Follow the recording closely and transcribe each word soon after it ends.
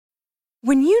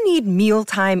When you need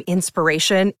mealtime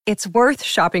inspiration, it's worth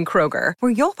shopping Kroger,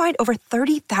 where you'll find over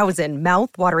 30,000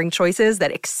 mouth-watering choices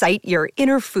that excite your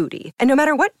inner foodie. And no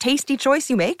matter what tasty choice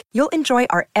you make, you'll enjoy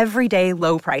our everyday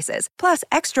low prices, plus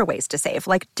extra ways to save,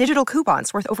 like digital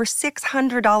coupons worth over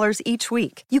 $600 each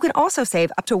week. You can also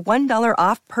save up to $1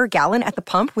 off per gallon at the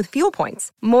pump with fuel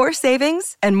points. More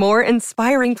savings and more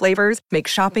inspiring flavors make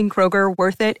shopping Kroger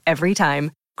worth it every time.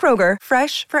 Kroger,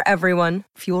 fresh for everyone.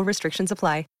 Fuel restrictions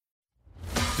apply.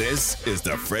 This is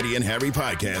the Freddie and Harry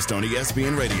podcast on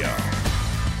ESPN Radio.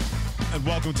 And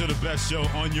welcome to the best show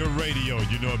on your radio.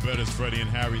 You know it better as Freddie and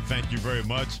Harry. Thank you very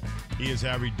much. He is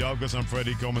Harry Douglas. I'm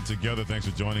Freddie Coleman. Together, thanks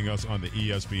for joining us on the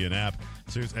ESPN app,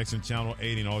 Sirius XM Channel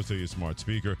 80, and always tell your smart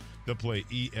speaker to play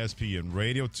ESPN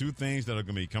Radio. Two things that are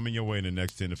going to be coming your way in the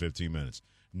next 10 to 15 minutes.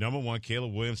 Number one,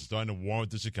 Caleb Williams is starting to warm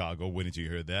up to Chicago. Waiting till you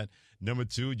hear that. Number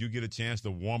two, you get a chance to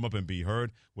warm up and be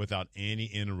heard without any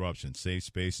interruption. Safe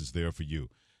space is there for you.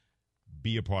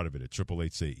 Be a part of it at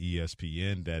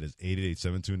 888-SAY-ESPN. That is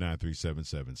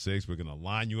 888-729-3776. We're going to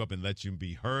line you up and let you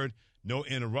be heard. No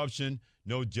interruption,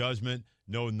 no judgment,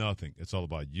 no nothing. It's all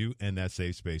about you and that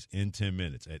safe space in 10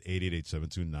 minutes at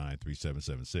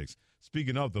 888-729-3776.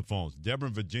 Speaking of the phones, Deborah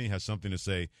in Virginia has something to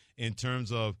say in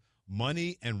terms of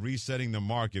money and resetting the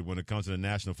market when it comes to the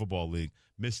National Football League.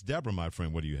 Miss Deborah, my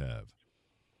friend, what do you have?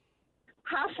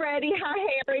 Hi, Freddie. Hi,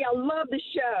 Harry. I love the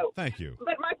show. Thank you.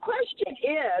 But my question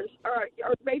is, or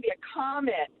maybe a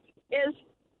comment, is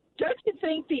don't you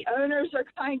think the owners are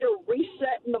kind of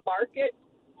resetting the market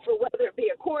for whether it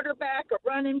be a quarterback, a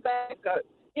running back, or,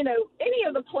 any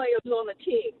of the players on the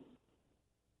team?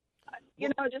 I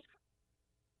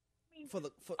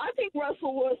think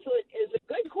Russell Wilson is a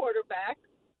good quarterback.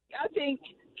 I think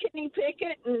Kenny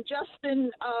Pickett and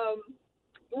Justin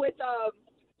with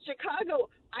Chicago,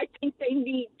 I think they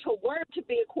need to learn to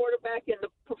be a quarterback in the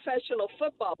Professional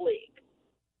Football League.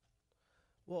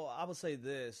 Well, I would say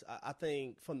this. I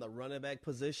think from the running back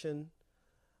position,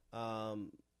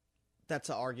 that's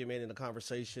an argument and a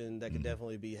conversation that could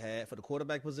definitely be had. For the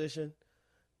quarterback position,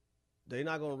 they're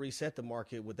not going to reset the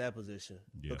market with that position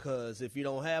because if you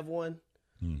don't have one,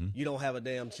 you don't have a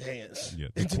damn chance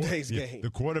in today's game. The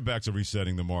quarterbacks are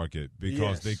resetting the market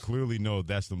because they clearly know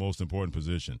that's the most important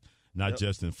position. Not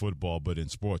just in football, but in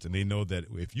sports. And they know that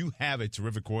if you have a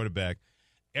terrific quarterback,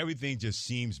 everything just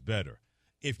seems better.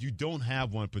 If you don't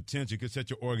have one, potentially could set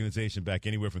your organization back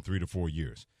anywhere from 3 to 4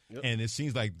 years. And it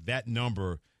seems like that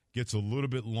number gets a little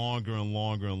bit longer and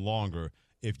longer and longer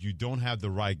if you don't have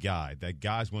the right guy that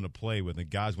guys want to play with and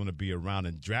guys want to be around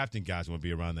and drafting guys want to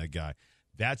be around that guy.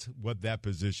 That's what that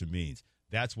position means.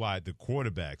 That's why the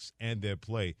quarterbacks and their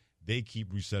play – they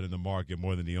keep resetting the market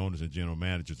more than the owners and general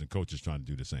managers and coaches trying to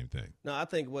do the same thing. No, I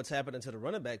think what's happening to the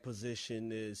running back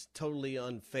position is totally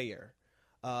unfair.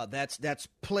 That's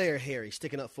player Harry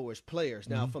sticking up for his players.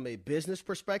 Now, from a business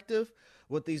perspective,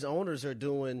 what these owners are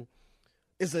doing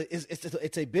is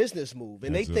it's a business move,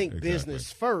 and they think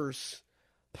business first,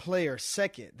 player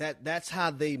second. That's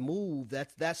how they move.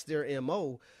 That's their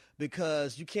MO.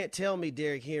 Because you can't tell me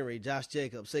Derrick Henry, Josh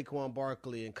Jacobs, Saquon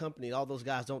Barkley, and company, all those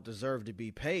guys don't deserve to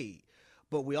be paid.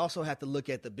 But we also have to look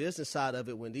at the business side of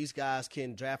it when these guys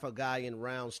can draft a guy in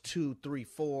rounds 2, 3,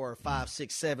 4, 5,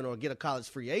 6, 7, or get a college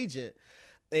free agent,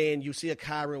 and you see a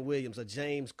Kyron Williams, a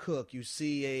James Cook, you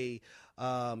see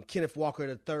a Kenneth Walker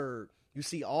III, you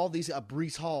see all these,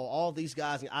 Breece Hall, all these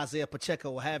guys, and Isaiah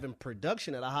Pacheco having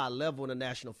production at a high level in the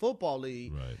National Football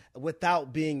League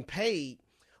without being paid.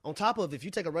 On top of, if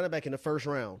you take a running back in the first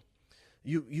round,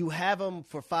 you have him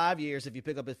for 5 years if you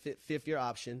pick up a fifth-year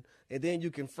option, and then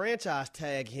you can franchise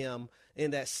tag him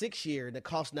in that 6th year, and the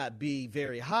cost not be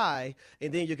very high,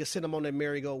 and then you can send him on their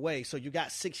merry-go way. So you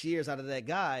got 6 years out of that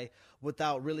guy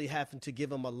without really having to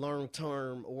give him a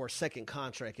long-term or second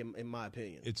contract, in my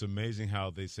opinion. It's amazing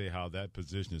how they say how that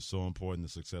position is so important,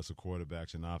 the success of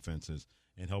quarterbacks and offenses,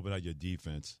 and helping out your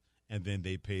defense. And then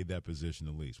they paid that position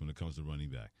the least when it comes to running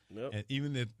back. And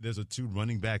even if there's a 2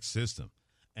 running back system,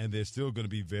 and they're still going to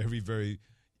be very, very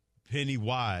penny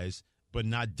wise, but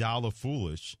not dollar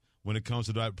foolish when it comes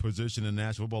to that position in the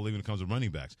National Football League when it comes to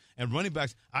running backs. And running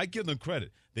backs, I give them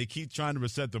credit. They keep trying to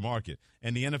reset the market.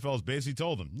 And the NFL has basically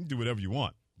told them, you can do whatever you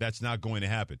want. That's not going to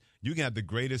happen. You can have the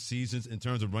greatest seasons in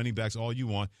terms of running backs all you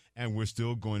want, and we're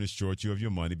still going to short you of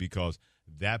your money because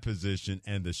that position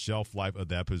and the shelf life of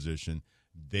that position,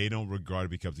 they don't regard it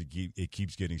because it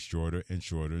keeps getting shorter and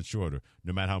shorter and shorter,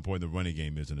 no matter how important the running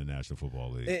game is in the National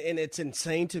Football League. And it's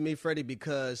insane to me, Freddie,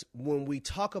 because when we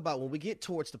get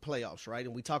towards the playoffs, right,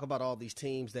 and we talk about all these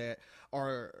teams that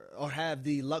are or have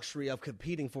the luxury of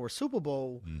competing for a Super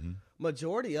Bowl,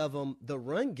 majority of them, the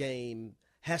run game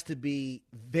has to be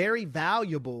very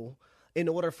valuable in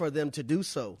order for them to do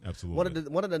so. Absolutely.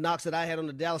 One of the knocks that I had on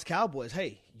the Dallas Cowboys,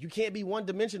 hey, you can't be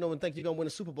one-dimensional and think you're going to win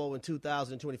a Super Bowl in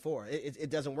 2024. It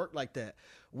doesn't work like that.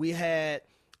 We had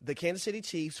the Kansas City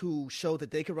Chiefs who showed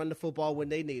that they could run the football when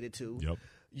they needed to. Yep.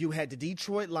 You had the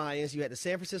Detroit Lions. You had the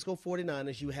San Francisco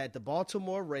 49ers. You had the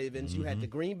Baltimore Ravens. You had the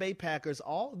Green Bay Packers.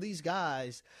 All these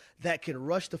guys that can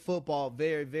rush the football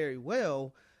very, very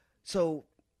well. So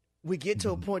we get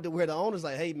to a point where the owner's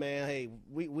like, hey, man,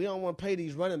 we don't want to pay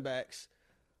these running backs.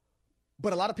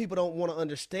 But a lot of people don't want to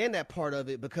understand that part of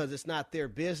it because it's not their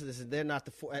business and they're not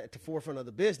at the forefront of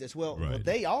the business. Well,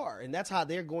 they are, and that's how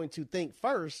they're going to think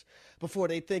first before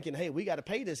they thinking, hey, we got to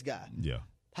pay this guy. Yeah.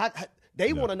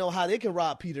 They want to know how they can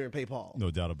rob Peter and pay Paul.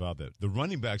 No doubt about that. The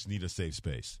running backs need a safe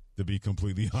space, to be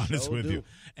completely honest with you.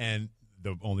 And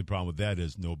the only problem with that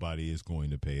is nobody is going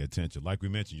to pay attention. Like we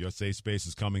mentioned, your safe space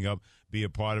is coming up. Be a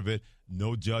part of it.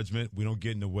 No judgment. We don't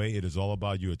get in the way. It is all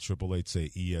about you at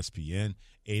 888-SAY-ESPN,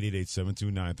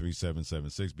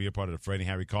 888-729-3776. Be a part of the Freddie and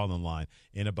Harry call-in line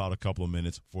in about a couple of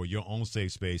minutes for your own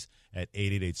safe space at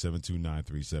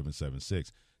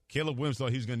 888-729-3776. Caleb Williams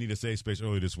thought he was going to need a safe space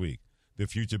earlier this week, the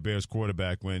future Bears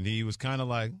quarterback, when he was kind of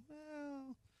like,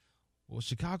 well,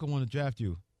 Chicago want to draft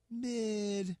you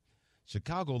mid.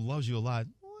 Chicago loves you a lot.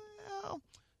 Well,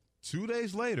 2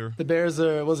 days later, the Bears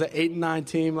was an 8-9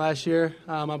 team last year,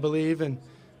 I believe, and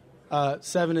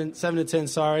 7-10.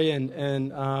 Sorry, and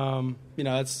you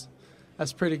know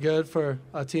that's pretty good for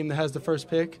a team that has the first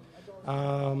pick,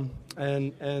 and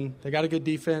they got a good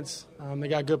defense. They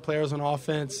got good players on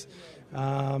offense,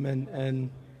 and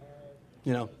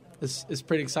you know. It's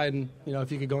pretty exciting, you know,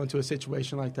 if you could go into a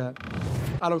situation like that.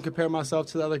 I don't compare myself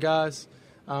to the other guys,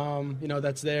 you know,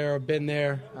 that's there or been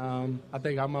there. I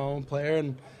think I'm my own player,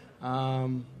 and,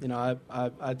 you know,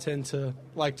 I tend to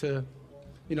like to,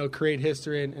 you know, create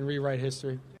history and rewrite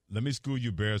history. Let me school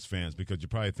you Bears fans, because you're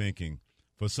probably thinking,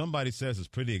 for somebody says it's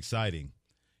pretty exciting,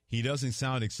 he doesn't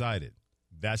sound excited.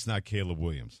 That's not Caleb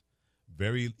Williams.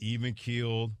 Very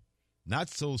even-keeled, not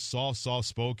so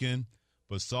soft-spoken,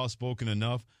 but soft-spoken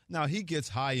enough. Now, he gets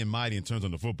high and mighty in terms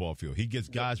on the football field. He gets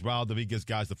guys riled up. He gets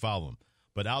guys to follow him.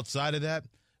 But outside of that,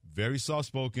 very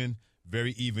soft-spoken,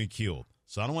 very even-keeled.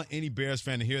 So I don't want any Bears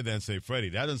fan to hear that and say, Freddie,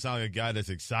 that doesn't sound like a guy that's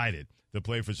excited to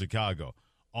play for Chicago.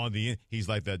 On the end, he's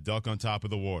like that duck on top of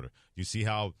the water. You see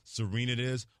how serene it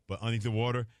is, but underneath the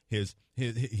water, he's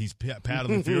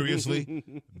paddling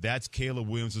furiously. That's Caleb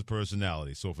Williams'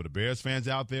 personality. So for the Bears fans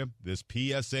out there, this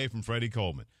PSA from Freddie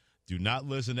Coleman. Do not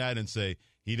listen to that and say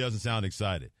he doesn't sound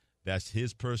excited. That's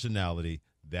his personality.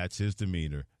 That's his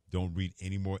demeanor. Don't read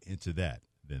any more into that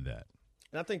than that.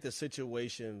 And I think the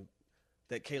situation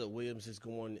that Caleb Williams is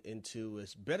going into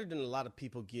is better than a lot of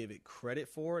people give it credit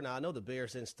for. Now, I know the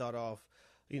Bears didn't start off,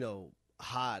 you know,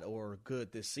 hot or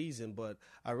good this season, but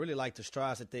I really like the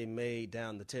strides that they made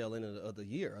down the tail end of the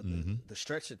year, the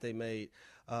stretch that they made,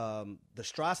 the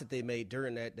strides that they made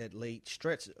during that late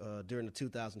stretch during the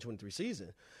 2023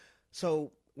 season.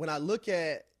 So when I look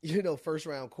at, you know,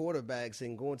 first-round quarterbacks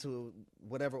and going to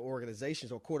whatever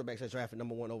organizations or quarterbacks that drafted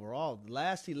number one overall, the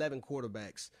last 11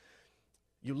 quarterbacks,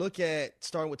 you look at,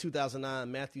 starting with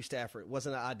 2009, Matthew Stafford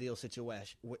wasn't an ideal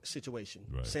situation.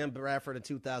 Right. Sam Bradford in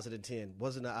 2010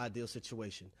 wasn't an ideal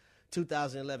situation.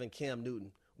 2011, Cam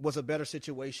Newton was a better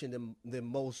situation than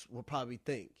most will probably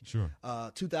think. Sure.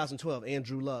 2012,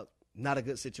 Andrew Luck, not a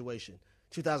good situation.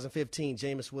 2015,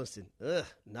 Jameis Winston,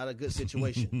 not a good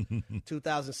situation.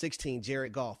 2016,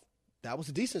 Jared Goff, that was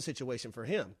a decent situation for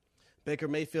him. Baker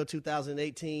Mayfield,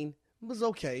 2018, was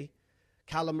okay.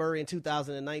 Kyler Murray in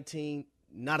 2019,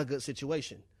 not a good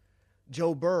situation.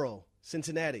 Joe Burrow,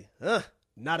 Cincinnati,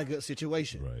 not a good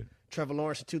situation. Right. Trevor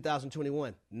Lawrence in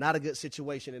 2021, not a good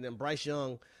situation. And then Bryce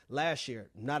Young last year,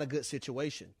 not a good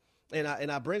situation. And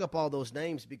I bring up all those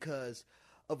names because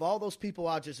of all those people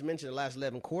I just mentioned, the last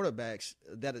 11 quarterbacks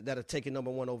that have taken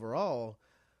number one overall,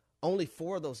 only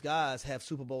 4 of those guys have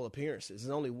Super Bowl appearances.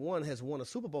 And only one has won a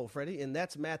Super Bowl, Freddie, and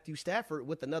that's Matthew Stafford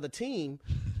with another team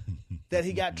that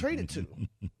he got traded to.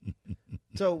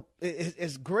 So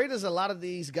as great as a lot of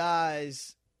these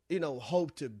guys, you know,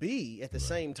 hope to be, at the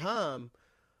same time,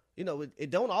 you know, it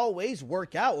don't always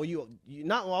work out, or you're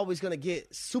not always going to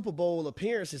get Super Bowl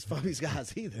appearances from these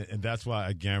guys either. And that's why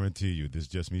I guarantee you, this is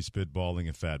just me spitballing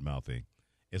and fat mouthing.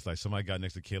 It's like somebody got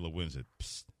next to Caleb Williams and said,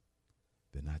 psst,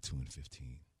 they're not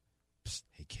 2-15. Psst,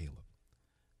 hey, Caleb,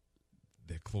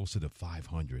 they're closer to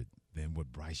 500 than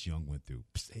what Bryce Young went through.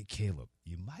 Psst, hey, Caleb,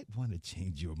 you might want to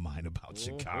change your mind about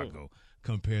Chicago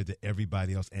compared to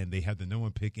everybody else. And they have the number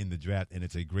one pick in the draft, and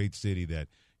it's a great city that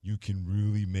you can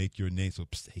really make your name. So,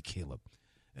 hey, Caleb,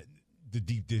 the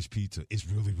deep dish pizza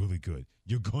is really, really good.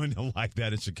 You're going to like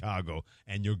that in Chicago,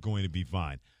 and you're going to be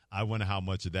fine. I wonder how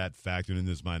much of that factored in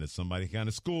his mind that somebody kind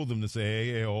of schooled them to say,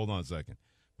 hey, hold on a second.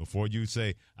 Before you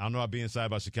say, I don't know about being excited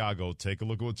about Chicago, take a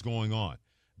look at what's going on.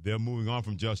 They're moving on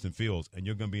from Justin Fields, and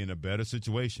you're going to be in a better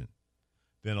situation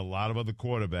than a lot of other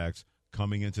quarterbacks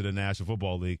coming into the National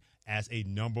Football League as a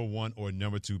number 1 or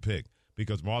number 2 pick.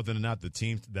 Because more often than not, the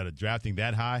teams that are drafting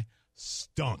that high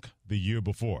stunk the year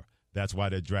before. That's why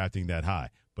they're drafting that high.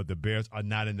 But the Bears are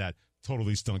not in that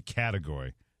totally stunk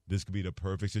category. This could be the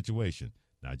perfect situation,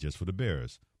 not just for the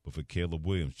Bears, but for Caleb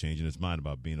Williams changing his mind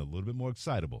about being a little bit more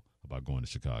excitable about going to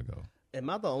Chicago. Am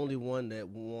I the only one that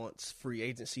wants free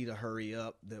agency to hurry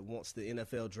up, that wants the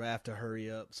NFL draft to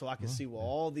hurry up, so I can see where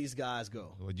all these guys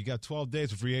go? Well, you got 12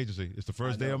 days for free agency. It's the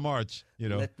first day of March.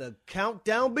 Let the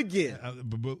countdown begin.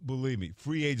 Believe me,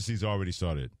 free agency's already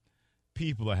started.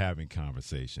 People are having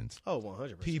conversations. Oh,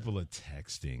 100%. People are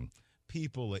texting.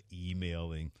 People are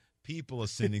emailing. People are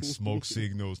sending smoke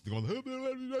signals. Going,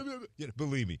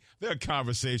 believe me, there are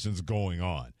conversations going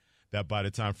on that by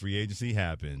the time free agency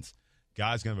happens,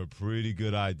 guys can have a pretty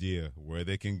good idea where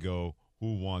they can go,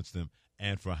 who wants them,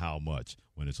 and for how much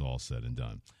when it's all said and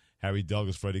done. Harry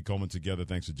Douglas, Freddie Coleman together.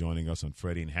 Thanks for joining us on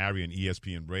Freddie and Harry on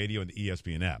ESPN Radio and the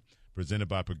ESPN app. Presented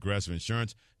by Progressive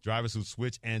Insurance. Drivers who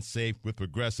switch and save with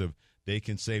Progressive, they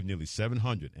can save nearly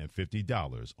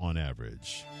 $750 on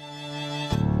average.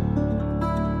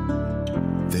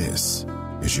 This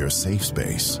is your safe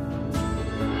space.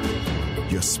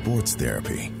 Your sports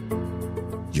therapy.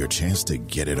 Your chance to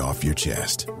get it off your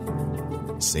chest.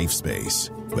 Safe Space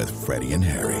with Freddie and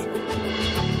Harry.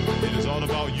 It is all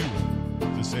about you.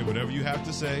 To say whatever you have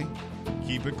to say.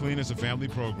 Keep it clean. It's a family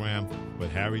program.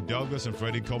 But Harry Douglas and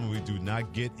Freddie Coleman, we do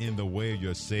not get in the way of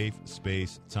your safe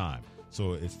space time.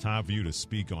 So it's time for you to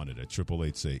speak on it at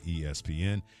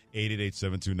 888-SAY-ESPN,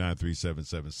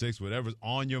 888-729-3776, whatever's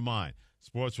on your mind,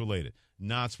 sports-related,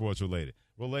 not sports-related,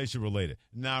 relation-related,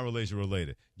 not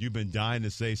relation-related. You've been dying to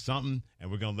say something,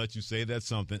 and we're going to let you say that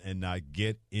something and not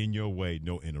get in your way.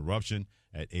 No interruption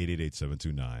at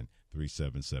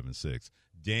 888-729-3776.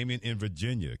 Damien in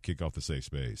Virginia, kick off the safe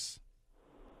space.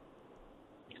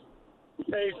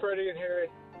 Hey, Freddie and Harry.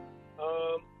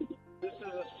 This is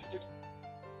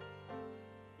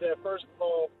first of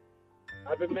all,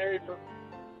 I've been married for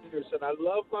years, and I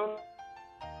love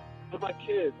my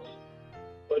kids.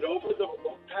 But over the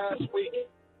past week,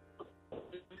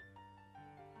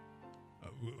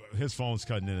 his phone's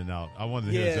cutting in and out. I wanted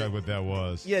to hear exactly what that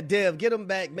was. Yeah, Dev, get him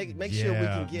back. Make sure we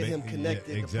can get him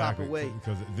connected the proper way.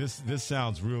 Because this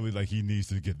sounds really like he needs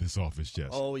to get this off his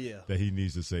chest. Oh, yeah. That he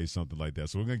needs to say something like that.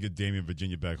 So we're going to get Damien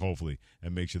Virginia back, hopefully,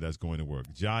 and make sure that's going to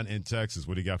work. John in Texas,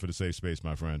 what do you got for the safe space,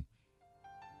 my friend?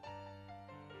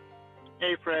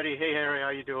 Hey, Freddie. Hey, Harry. How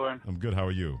you doing? I'm good. How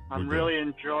are you? I'm really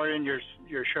enjoying your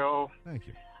show. Thank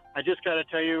you. I just got to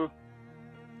tell you,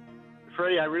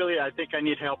 Freddie, I think I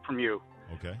need help from you.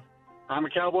 Okay. I'm a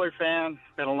Cowboy fan,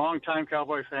 been a long-time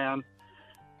Cowboy fan.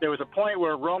 There was a point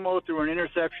where Romo threw an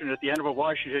interception at the end of a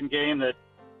Washington game that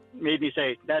made me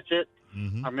say, that's it.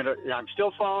 Mm-hmm. I'm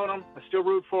still following them. I still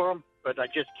root for them, but I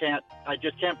just can't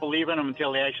believe in them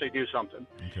until they actually do something.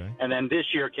 Okay. And then this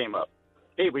year came up.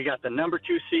 Hey, we got the number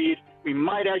 2 seed. We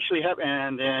might actually have,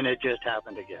 and then it just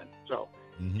happened again. So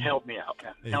help me out,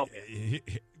 man. Help me.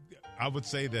 I would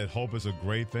say that hope is a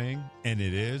great thing, and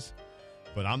it is.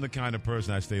 But I'm the kind of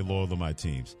person I stay loyal to my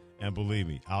teams. And believe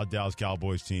me, our Dallas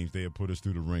Cowboys teams, they have put us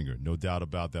through the ringer. No doubt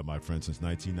about that, my friend, since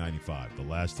 1995,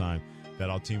 the last time that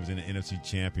our team was in an NFC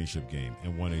Championship game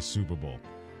and won a Super Bowl.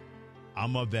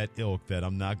 I'm of that ilk that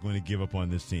I'm not going to give up on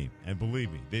this team. And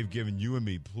believe me, they've given you and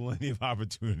me plenty of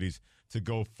opportunities to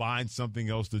go find something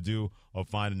else to do or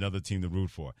find another team to root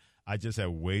for. I just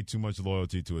have way too much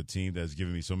loyalty to a team that has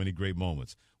given me so many great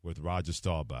moments with Roger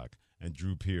Staubach and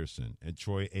Drew Pearson and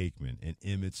Troy Aikman and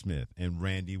Emmitt Smith and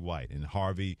Randy White and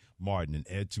Harvey Martin and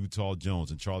Ed Too Tall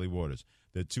Jones and Charlie Waters.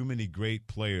 There are too many great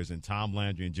players and Tom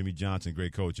Landry and Jimmy Johnson,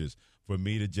 great coaches, for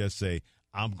me to just say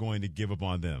I'm going to give up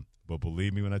on them. But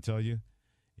believe me when I tell you,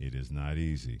 it is not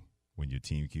easy when your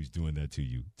team keeps doing that to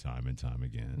you time and time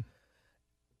again.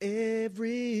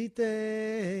 Everything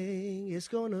is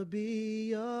going to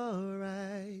be all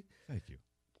right. Thank you.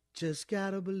 Just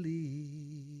got to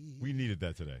believe. We needed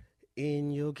that today.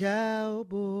 In your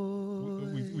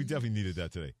Cowboy. We definitely needed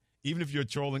that today. Even if you're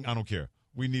trolling, I don't care.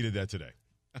 We needed that today.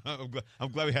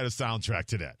 I'm glad we had a soundtrack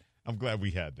to that. I'm glad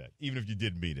we had that, even if you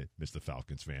didn't mean it, Mr.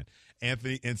 Falcons fan.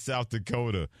 Anthony in South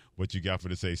Dakota, what you got for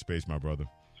the safe space, my brother?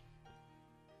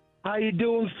 How you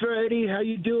doing, Freddie? How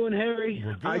you doing, Harry?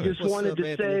 We're good. I just wanted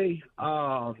to say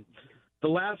The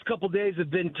last couple days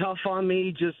have been tough on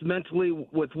me, just mentally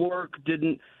with work.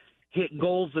 Didn't hit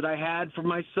goals that I had for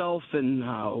myself and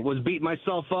was beating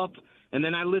myself up. And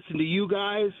then I listened to you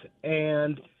guys,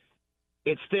 and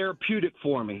it's therapeutic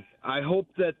for me. I hope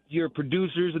that your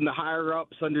producers and the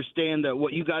higher-ups understand that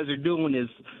what you guys are doing is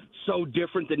so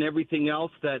different than everything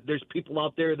else, that there's people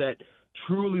out there that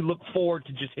truly look forward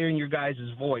to just hearing your guys'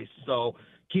 voice. So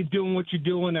keep doing what you're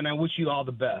doing, and I wish you all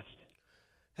the best.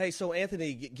 Hey, so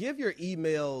Anthony, give your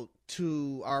email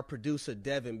to our producer,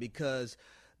 Devin, because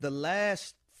the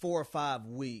last 4 or 5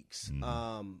 weeks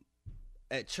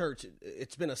at church,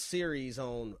 it's been a series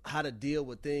on how to deal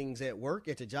with things at work,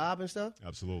 at your job and stuff.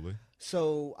 Absolutely.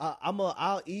 So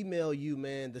I'll email you,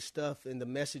 man, the stuff and the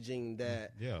messaging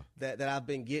that I've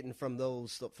been getting from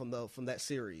from that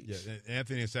series. Yeah,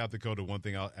 Anthony in South Dakota, one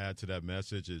thing I'll add to that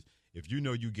message is if you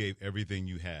know you gave everything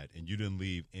you had and you didn't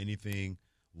leave anything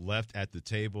left at the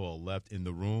table or left in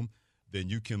the room, then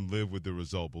you can live with the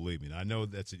result, believe me. And I know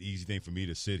that's an easy thing for me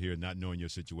to sit here not knowing your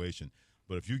situation.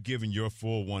 But if you're giving your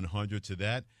full 100 to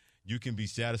that, you can be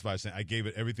satisfied saying, I gave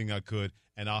it everything I could,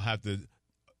 and I have to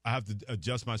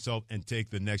adjust myself and take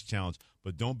the next challenge.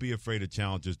 But don't be afraid of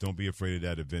challenges. Don't be afraid of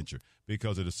that adventure,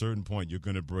 because at a certain point, you're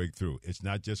going to break through. It's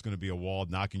not just going to be a wall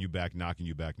knocking you back, knocking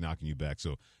you back, knocking you back.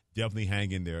 So definitely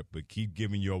hang in there, but keep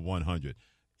giving your 100.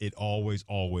 It always,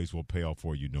 always will pay off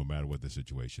for you no matter what the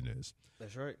situation is.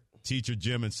 That's right. Teacher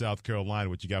Jim in South Carolina,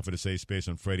 what you got for the Safe Space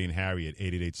on Freddie and Harry at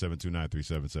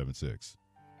 888-729-3776?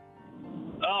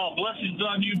 Oh, blessings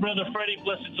on you, Brother Freddie.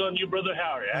 Blessings on you, Brother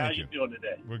Harry. How you doing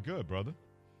today? We're good, brother.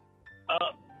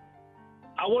 I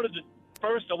want to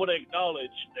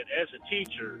acknowledge that as a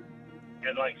teacher,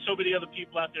 and like so many other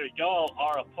people out there, y'all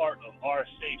are a part of our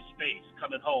safe space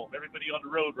coming home. Everybody on the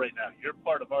road right now, you're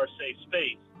part of our safe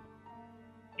space.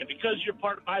 And because you're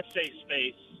part of my safe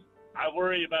space, I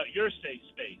worry about your safe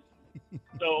space.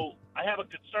 So I have a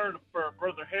concern for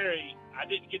Brother Harry. I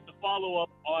didn't get the follow-up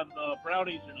on the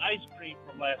brownies and ice cream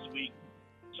from last week.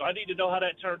 So I need to know how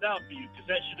that turned out for you, because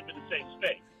that should have been a safe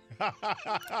space.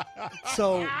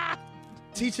 So,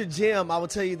 Teacher Jim, I will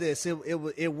tell you this.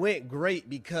 It went great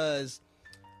because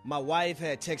my wife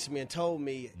had texted me and told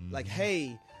me, like,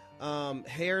 hey,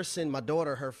 Harrison, my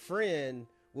daughter, her friend,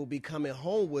 will be coming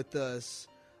home with us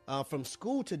from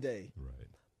school today. Right.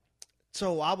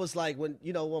 So I was like, when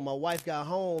my wife got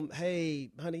home,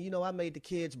 hey, honey, I made the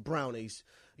kids brownies,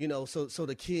 so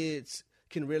the kids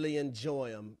can really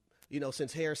enjoy them,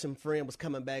 since Harrison's friend was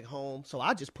coming back home. So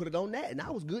I just put it on that, and I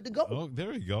was good to go. Oh,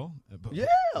 there you go. Yeah.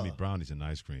 I mean, brownies and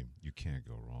ice cream, you can't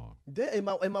go wrong.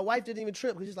 And my wife didn't even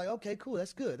trip. She's like, okay, cool,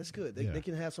 that's good. They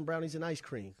can have some brownies and ice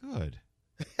cream. Good.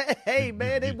 Hey,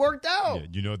 man, it worked out. Yeah,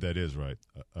 you know what that is, right?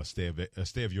 A stay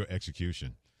of your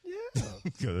execution.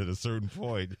 Because at a certain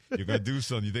point, you're going to do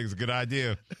something you think is a good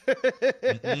idea.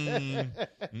 And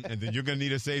then you're going to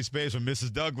need a safe space from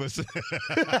Mrs. Douglas.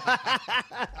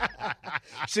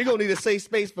 She's going to need a safe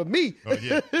space for me. Oh,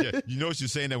 yeah. You know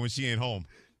she's saying that when she ain't home.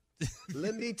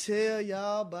 Let me tell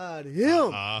y'all about him.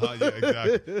 Yeah,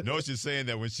 exactly. No, she's saying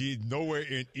that when she's nowhere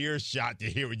in earshot to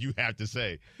hear what you have to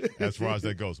say, as far as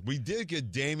that goes. We did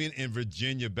get Damien in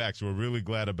Virginia back, so we're really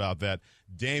glad about that.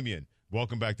 Damien,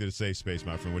 welcome back to the Safe Space,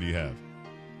 my friend. What do you have?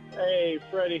 Hey,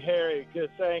 Freddie, Harry.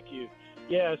 Good, thank you.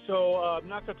 Yeah, so I'm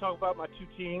not going to talk about my two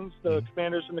teams, the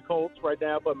Commanders and the Colts right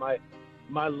now, but my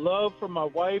love for my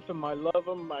wife and my love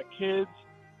for my kids,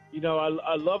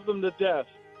 I love them to death.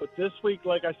 But this week,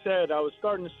 like I said, I was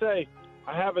starting to say,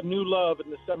 I have a new love in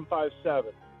the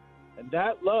 757. And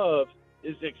that love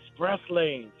is express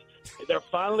lanes. They're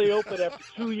finally open after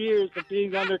 2 years of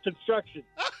being under construction.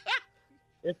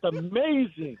 It's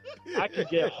amazing. I could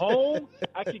get home.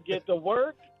 I could get to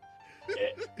work.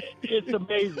 It's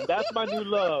amazing. That's my new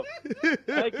love.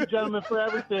 Thank you, gentlemen, for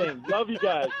everything. Love you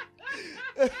guys.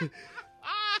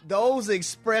 Those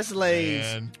express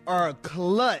lanes are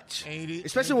clutch,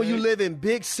 especially when you live in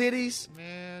big cities.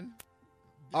 Man,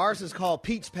 ours is called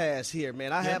Peach Pass here,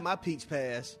 man. I have my Peach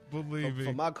Pass for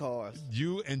my cars.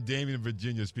 You and Damien in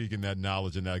Virginia speaking that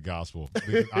knowledge and that gospel.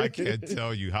 I can't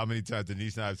tell you how many times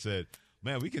Denise and I have said,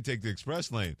 man, we can take the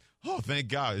express lane. Oh, thank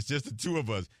God. It's just the two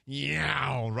of us.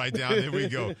 Yeah, right down. There we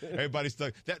go. Everybody's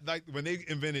stuck. That, like when they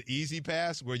invented Easy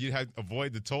Pass, where you had to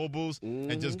avoid the toll booths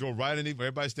and just go right underneath.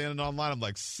 Everybody standing online, I'm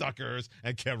like, suckers,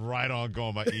 and kept right on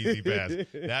going by Easy Pass.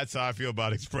 That's how I feel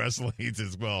about express lanes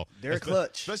as well. They're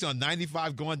clutch. Especially on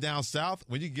 95 going down south.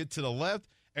 When you get to the left,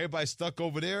 everybody's stuck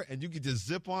over there, and you can just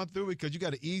zip on through because you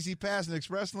got an Easy Pass in the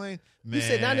express lane. Man. You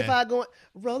said 95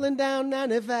 rolling down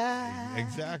 95.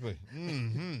 Exactly.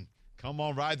 Mm-hmm. Come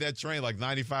on, ride that train like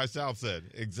 95 South said.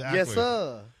 Exactly. Yes,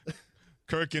 sir.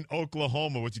 Kirk in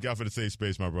Oklahoma, what you got for the Safe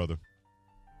Space, my brother?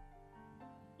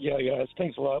 Yeah, guys,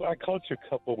 thanks a lot. I called you a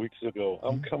couple of weeks ago.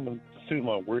 I'm coming through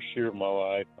my worst year of my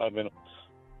life. I've been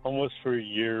almost for a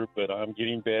year, but I'm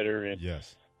getting better. And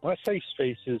yes, my safe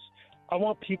space is I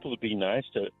want people to be nice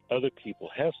to other people.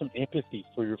 Have some empathy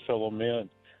for your fellow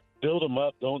men. Build them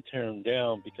up, don't tear them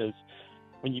down, because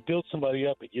when you build somebody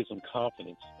up, it gives them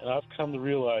confidence. And I've come to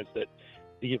realize that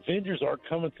the Avengers aren't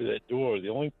coming through that door. The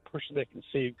only person that can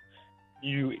save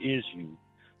you is you.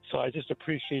 So I just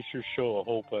appreciate your show a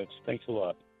whole bunch. Thanks a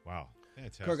lot. Wow.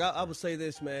 Fantastic. Kirk, I would say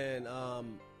this, man.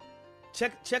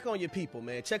 Check on your people,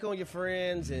 man. Check on your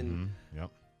friends and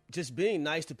just being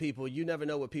nice to people. You never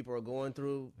know what people are going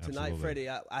through. Absolutely. Tonight, Freddie,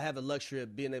 I have the luxury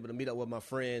of being able to meet up with my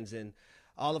friends, and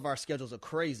all of our schedules are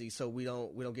crazy, so we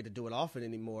don't get to do it often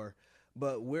anymore.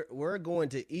 But we're going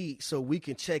to eat so we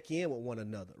can check in with one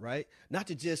another, right? Not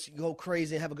to just go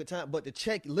crazy and have a good time, but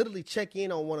to literally check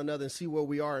in on one another and see where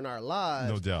we are in our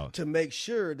lives. No doubt. To make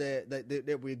sure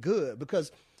that we're good.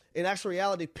 Because in actual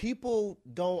reality, people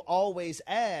don't always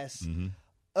ask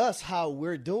us how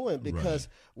we're doing because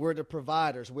we're the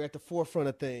providers. We're at the forefront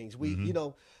of things. We,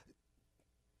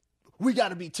 we got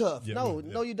to be tough. Yeah,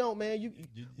 no, you don't, man. You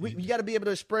got to be able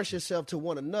to express yourself to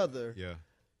one another. Yeah.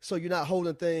 So you're not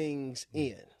holding things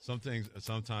in. Sometimes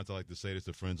I like to say this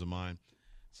to friends of mine.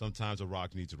 Sometimes a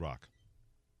rock needs a rock.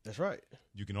 That's right.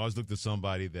 You can always look to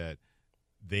somebody that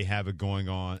they have it going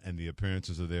on and the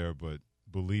appearances are there, but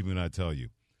believe me when I tell you,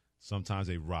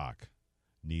 sometimes a rock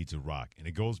needs a rock. And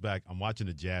it goes back, I'm watching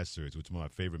the Jazz series, which is one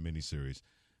of my favorite miniseries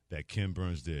that Ken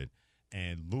Burns did.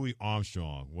 And Louis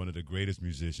Armstrong, one of the greatest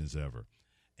musicians ever.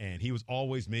 And he was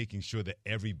always making sure that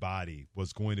everybody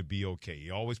was going to be okay. He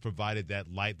always provided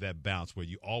that light, that bounce where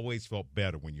you always felt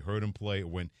better when you heard him play or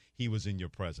when he was in your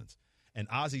presence. And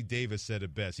Ozzie Davis said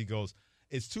it best. He goes,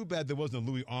 it's too bad there wasn't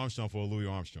a Louis Armstrong for a Louis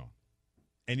Armstrong.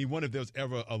 And he wondered if there was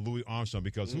ever a Louis Armstrong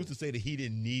because who's to say that he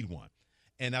didn't need one?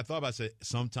 And I thought about it,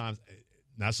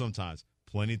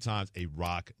 plenty of times a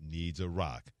rock needs a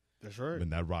rock. That's right.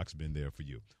 And that rock's been there for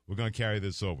you. We're going to carry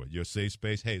this over. Your safe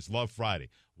space. Hey, it's Love Friday.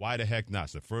 Why the heck not?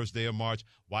 It's the first day of March.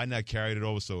 Why not carry it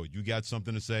over? So you got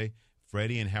something to say?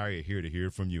 Freddie and Harry are here to hear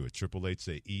from you at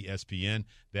 888-SAY-ESPN.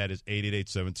 That is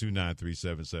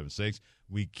 888-729-3776.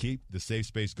 We keep the safe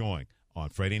space going on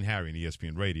Freddie and Harry and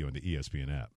ESPN Radio and the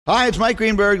ESPN app. Hi, it's Mike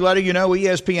Greenberg letting you know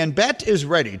ESPN Bet is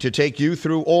ready to take you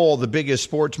through all the biggest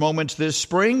sports moments this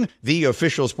spring. The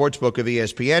official sportsbook of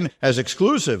ESPN has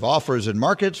exclusive offers and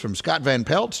markets from Scott Van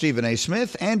Pelt, Stephen A.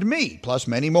 Smith, and me, plus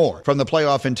many more. From the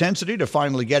playoff intensity to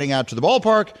finally getting out to the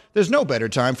ballpark, there's no better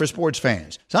time for sports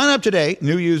fans. Sign up today.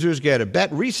 New users get a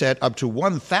bet reset up to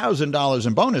 $1,000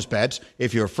 in bonus bets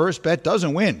if your first bet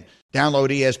doesn't win. Download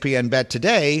ESPN Bet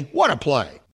today. What a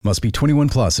play. Must be 21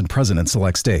 plus and present in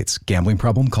select states. Gambling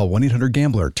problem? Call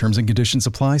 1-800-GAMBLER. Terms and conditions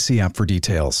apply. See app for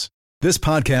details. This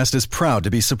podcast is proud to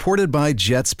be supported by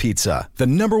Jets Pizza, the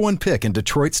 #1 pick in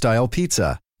Detroit-style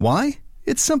pizza. Why?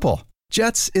 It's simple.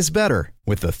 Jets is better.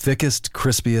 With the thickest,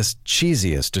 crispiest,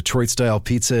 cheesiest Detroit-style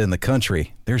pizza in the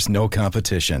country, there's no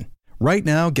competition. Right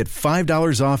now, get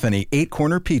 $5 off any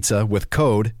 8-corner pizza with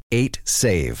code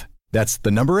 8SAVE. That's the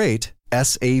number 8,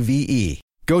 S-A-V-E.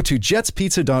 Go to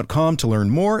jetspizza.com to learn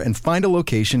more and find a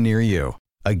location near you.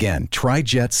 Again, try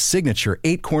Jet's signature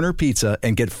 8-corner pizza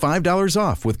and get $5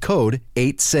 off with code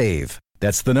 8SAVE.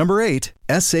 That's the number 8,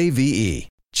 S-A-V-E.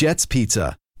 Jet's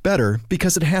Pizza. Better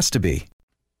because it has to be.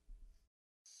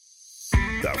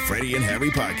 The Freddie and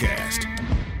Harry Podcast.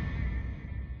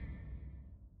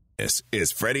 This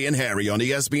is Freddie and Harry on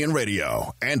ESPN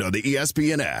Radio and on the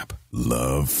ESPN app.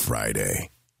 Love Friday.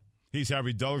 He's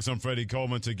Harry Douglas. I'm Freddie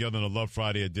Coleman. Together on the Love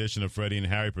Friday edition of Freddie and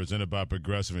Harry, presented by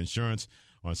Progressive Insurance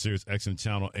on Sirius XM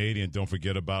Channel 80. And don't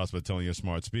forget about us by telling your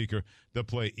smart speaker to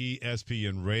play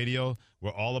ESPN Radio.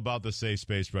 We're all about the safe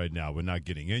space right now. We're not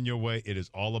getting in your way. It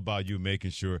is all about you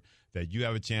making sure that you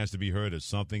have a chance to be heard. If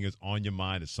something is on your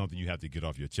mind, it's something you have to get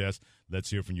off your chest. Let's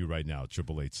hear from you right now.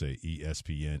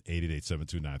 888-SAY-ESPN,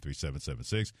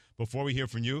 888-729-3776. Before we hear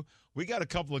from you, we got a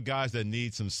couple of guys that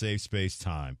need some safe space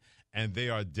time. And they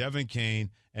are Devin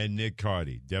Kane and Nick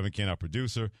Cardy. Devin Kane, our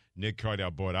producer, Nick Cardy,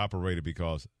 our board operator,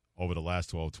 because over the last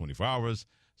 24 hours,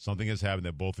 something has happened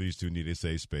that both of these two need a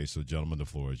safe space. So, gentlemen, the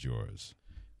floor is yours.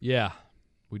 Yeah,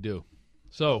 we do.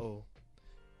 So,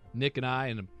 Nick and I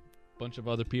and a bunch of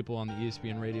other people on the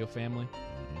ESPN Radio family,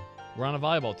 we're on a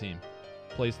volleyball team.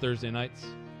 Plays Thursday nights.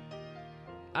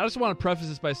 I just want to preface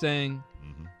this by saying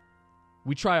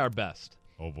we try our best.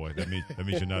 Oh, boy, that means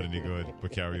you're not any good,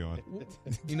 but carry on.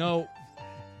 You know,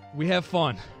 we have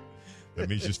fun. That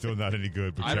means you're still not any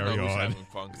good, but carry on. I don't know who's having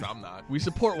fun because I'm not. We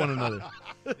support one another.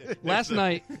 Last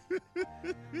night,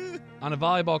 on a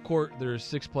volleyball court, there's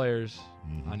 6 players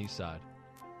on each side.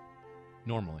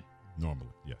 Normally,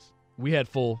 yes. We had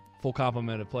full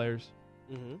complement of players.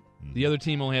 Mm-hmm. The other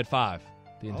team only had 5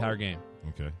 the entire game.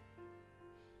 Okay.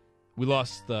 We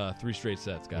lost 3 straight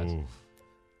sets, guys, Oof.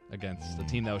 against a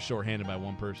team that was shorthanded by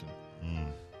 1 person.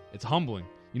 Mm. It's humbling.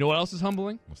 You know what else is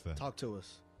humbling? What's that? Talk to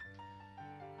us.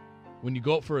 When you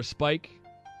go up for a spike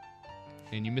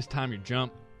and you mistime your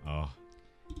jump,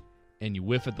 and you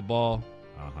whiff at the ball,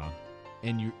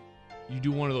 and you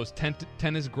do one of those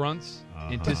tennis grunts,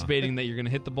 anticipating that you're going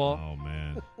to hit the ball. Oh,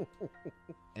 man.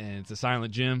 And it's a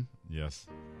silent gym. Yes.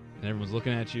 And everyone's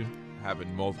looking at you.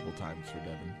 Happened multiple times for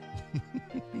Devin.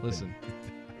 Listen,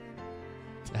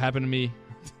 it happened to me.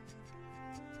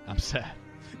 I'm sad.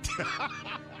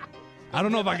 I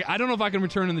don't know if I can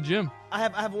return in the gym. I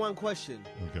have one question.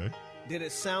 Okay. Did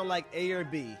it sound like A or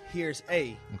B? Here's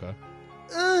A.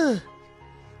 Okay.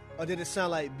 Or did it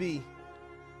sound like B?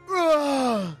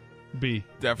 B.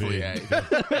 Definitely A. No,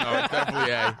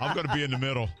 definitely A. I'm going to be in the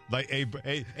middle, like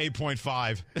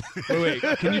 8.5. Wait.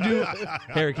 Can you do,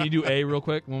 Harry, can you do A real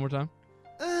quick one more time?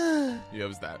 Yeah, it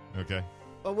was that. Okay.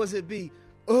 Or was it B?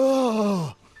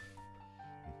 I'm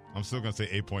still going to say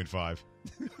 8.5.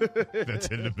 That's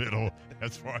in the middle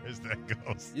as far as that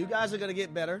goes. You guys are going to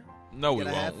get better. No, we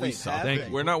won't. We suck.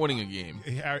 We're not winning a game.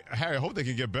 Harry, I hope they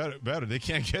can get better. They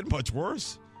can't get much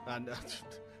worse. I know.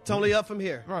 It's only up from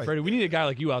here. Right. Freddie, we need a guy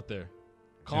like you out there.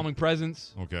 Calming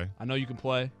presence. Okay. I know you can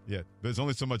play. Yeah. There's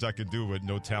only so much I can do with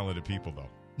no talented people, though.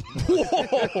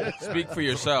 Whoa! Speak for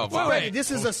yourself. Freddie,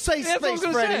 this is a safe space,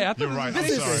 Freddie. You're right.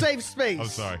 This is a safe space. I'm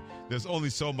sorry. There's only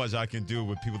so much I can do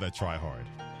with people that try hard.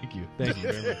 Thank you. Thank you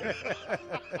very much.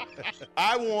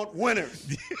 I want winners.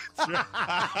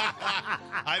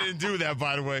 I didn't do that,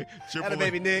 by the way. Atta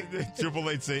baby Nick.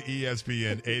 888 say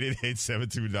ESPN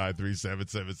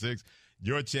 888-729-3776.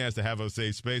 Your chance to have a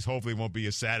safe space. Hopefully it won't be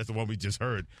as sad as the one we just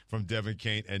heard from Devin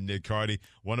Kane and Nick Cardy.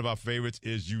 One of our favorites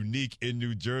is Unique in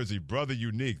New Jersey. Brother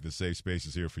Unique, the safe space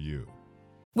is here for you.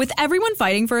 With everyone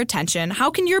fighting for attention, how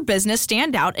can your business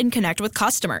stand out and connect with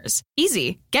customers?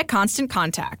 Easy. Get Constant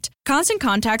Contact. Constant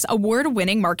Contact's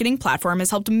award-winning marketing platform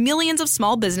has helped millions of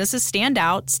small businesses stand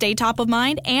out, stay top of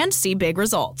mind, and see big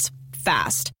results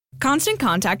fast. Constant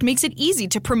Contact makes it easy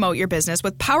to promote your business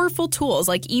with powerful tools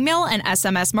like email and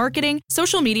SMS marketing,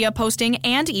 social media posting,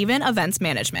 and even events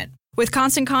management. With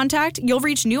Constant Contact, you'll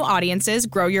reach new audiences,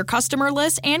 grow your customer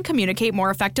list, and communicate more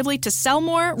effectively to sell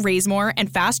more, raise more,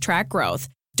 and fast-track growth.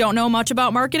 Don't know much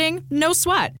about marketing? No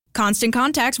sweat. Constant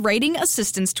Contact's writing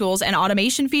assistance tools and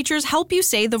automation features help you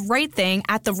say the right thing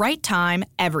at the right time,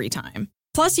 every time.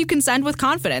 Plus, you can send with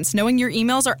confidence, knowing your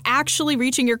emails are actually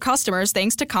reaching your customers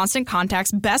thanks to Constant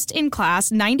Contact's best-in-class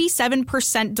 97%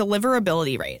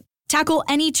 deliverability rate. Tackle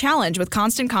any challenge with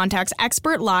Constant Contact's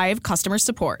expert live customer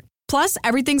support. Plus,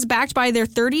 everything's backed by their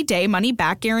 30-day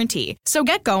money-back guarantee. So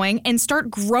get going and start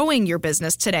growing your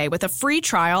business today with a free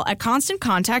trial at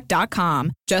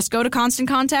ConstantContact.com. Just go to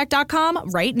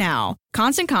ConstantContact.com right now.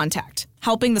 Constant Contact,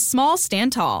 helping the small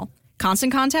stand tall.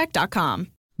 ConstantContact.com.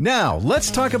 Now,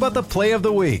 let's talk about the play of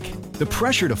the week. The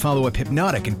pressure to follow up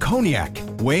Hypnotic and Cognac,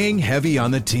 weighing heavy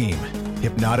on the team.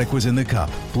 Hypnotic was in the cup,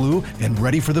 blue, and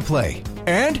ready for the play.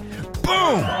 And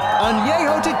boom!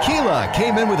 Añejo Tequila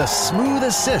came in with a smooth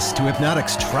assist to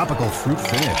Hypnotic's tropical fruit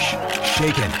finish.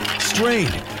 Shaken,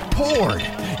 strained, poured.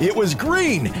 It was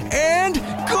green and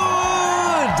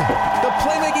good! The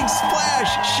playmaking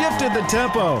splash shifted the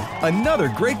tempo. Another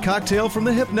great cocktail from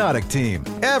the Hypnotic team.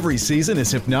 Every season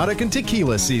is Hypnotic and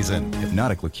Tequila season.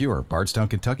 Hypnotic Liqueur, Bardstown,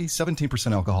 Kentucky,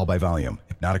 17% alcohol by volume.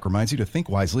 Hypnotic reminds you to think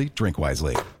wisely, drink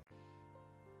wisely.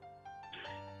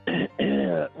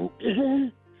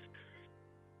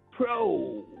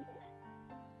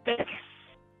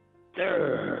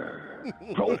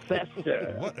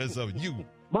 Professor. What is up, you?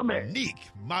 My man. Unique,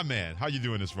 my man. How you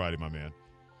doing this Friday, my man?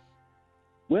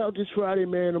 Well, this Friday,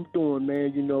 man, I'm doing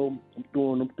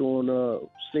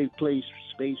safe place,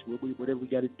 space, whatever we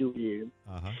got to do here.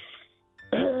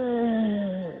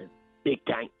 Big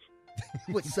time.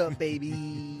 What's up,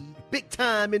 baby? Big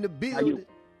time in the building.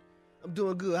 I'm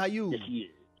doing good. How you? Yes, yeah.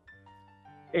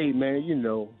 Hey, man,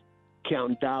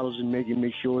 counting dollars and make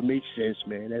sure it makes sense,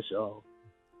 man. That's all.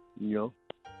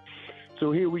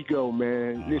 So here we go,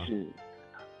 man. Listen,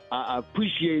 I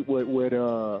appreciate what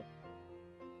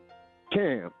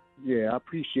Cam. Yeah, I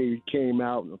appreciate he came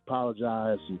out and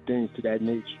apologized and things to that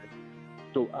nature.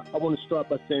 So I want to start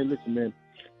by saying, listen, man,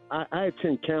 I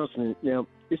attend counseling. Now,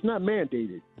 it's not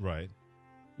mandated. Right.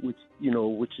 Which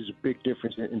is a big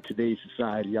difference in today's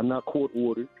society. I'm not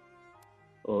court-ordered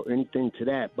or anything to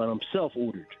that, but I'm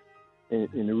self-ordered.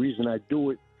 And the reason I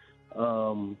do it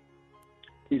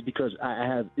is because I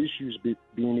have issues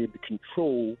being able to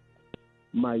control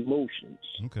my emotions.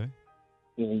 Okay.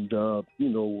 And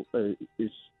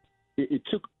it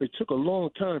took a long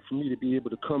time for me to be able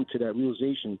to come to that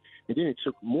realization, and then it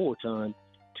took more time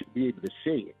to be able to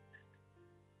say it.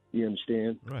 You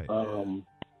understand? Right.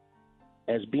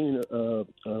 As being a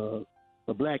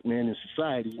black man in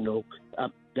society,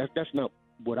 that's not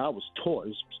what I was taught. I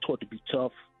was taught to be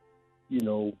tough.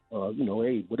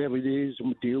 Hey, whatever it is, I'm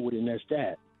gonna deal with it, and that's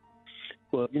that.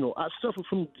 But I suffer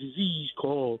from a disease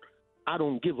called I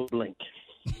don't give a blank.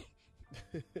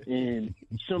 And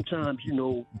sometimes,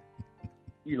 I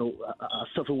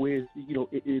suffer where,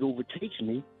 it overtakes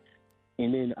me.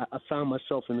 And then I find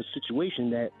myself in a situation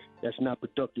that's not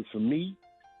productive for me.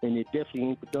 And it definitely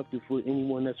ain't productive for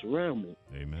anyone that's around me.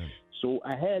 Amen. So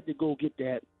I had to go get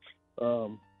that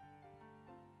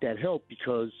help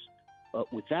because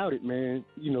without it, man,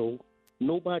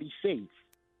 nobody's safe.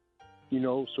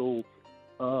 So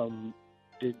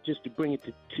just to bring it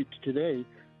to today,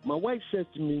 my wife says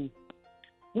to me,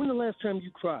 "When the last time you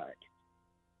cried?"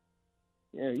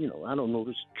 Yeah, I don't know,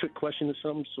 this trick question or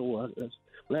something. So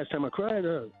last time I cried,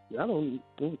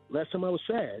 last time I was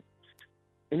sad.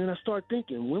 And then I start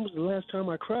thinking, when was the last time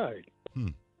I cried?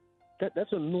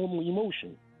 That's a normal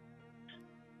emotion.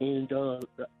 And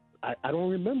I don't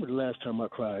remember the last time I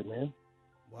cried, man.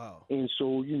 Wow. And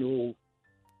so,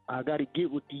 I got to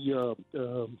get with the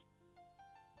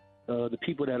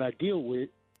people that I deal with,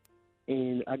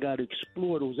 and I got to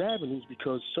explore those avenues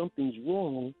because something's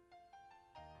wrong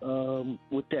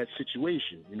with that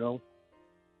situation,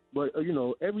 But,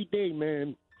 every day,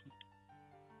 man,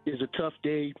 is a tough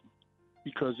day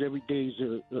because every day is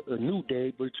a new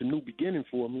day, but it's a new beginning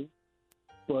for me.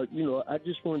 But, I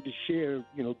just wanted to share,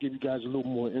 give you guys a little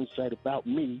more insight about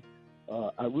me.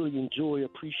 I really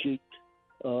appreciate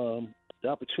the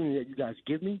opportunity that you guys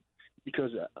give me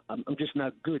because I'm just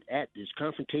not good at this.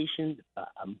 Confrontation,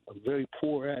 I'm very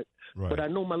poor at, but I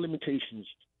know my limitations.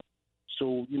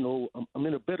 So, I'm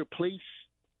in a better place.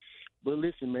 But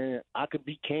listen, man, I could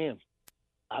be Cam.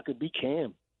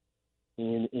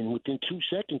 And within 2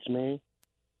 seconds, man,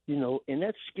 and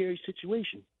that's a scary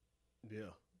situation.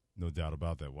 Yeah. No doubt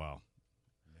about that. Wow.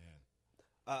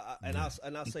 And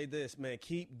I'll say this, man,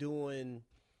 keep doing,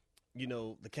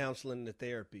 the counseling and the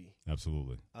therapy.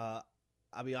 Absolutely. I'll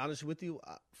be honest with you,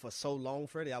 for so long,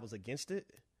 Freddie, I was against it.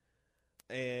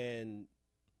 And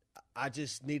I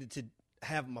just needed to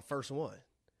have my first one,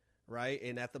 right?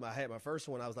 And after I had my first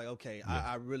one, I was like, okay,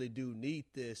 I really do need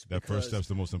this. That first step's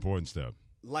the most important step.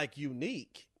 Like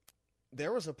Unique,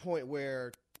 there was a point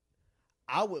where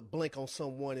I would blink on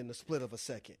someone in the split of a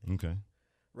second. Okay.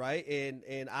 Right.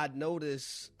 And I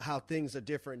notice how things are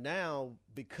different now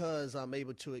because I'm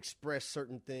able to express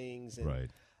certain things. And right.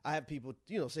 I have people,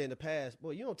 say in the past,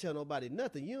 well, you don't tell nobody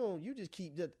nothing. You just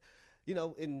keep that,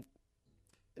 and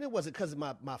it wasn't because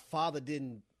my father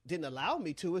didn't allow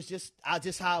me to. It's just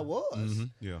how I was. Mm-hmm.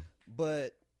 Yeah.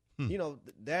 But,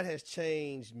 that has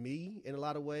changed me in a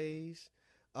lot of ways.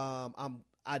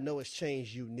 I know it's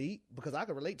changed Unique because I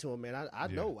can relate to him, man. I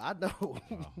know. Oh,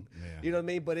 You know what I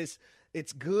mean? But it's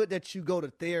good that you go to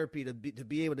therapy to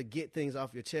be able to get things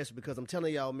off your chest because I'm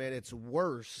telling y'all, man, it's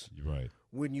worse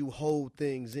when you hold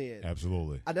things in.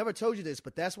 Absolutely. I never told you this,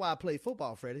 but that's why I play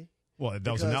football, Freddie. Well,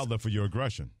 that was an outlet for your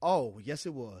aggression. Oh, yes,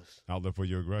 it was. Outlet for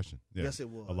your aggression. Yeah. Yes, it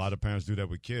was. A lot of parents do that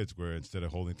with kids where instead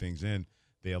of holding things in,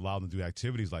 they allow them to do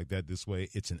activities like that. This way,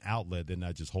 it's an outlet. They're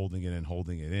not just holding it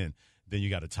in. Then you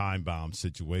got a time-bound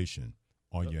situation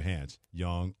on your hands.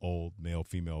 Young, old, male,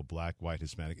 female, black, white,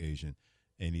 Hispanic, Asian.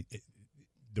 And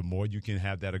the more you can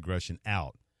have that aggression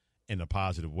out in a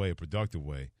positive way, a productive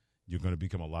way, you're going to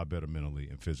become a lot better mentally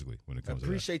and physically when it comes to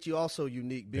that. I appreciate you also,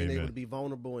 Unique, being able to be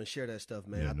vulnerable and share that stuff,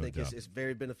 man. Yeah, I no think doubt. it's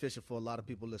very beneficial for a lot of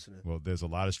people listening. Well, there's a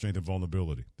lot of strength and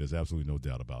vulnerability. There's absolutely no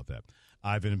doubt about that.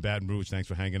 Ivan in Baton Rouge, thanks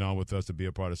for hanging on with us to be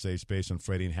a part of Safe Space on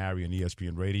Freddie and Harry and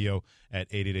ESPN Radio at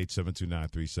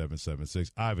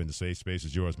 888-729-3776. Ivan, the Safe Space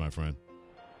is yours, my friend.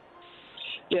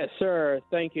 Yes, sir.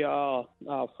 Thank you,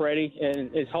 Freddie.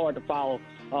 And it's hard to follow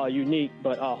Unique,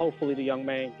 but hopefully the young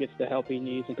man gets the help he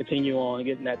needs and continue on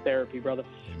getting that therapy, brother.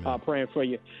 Praying for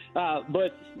you.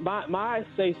 But my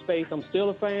safe space, I'm still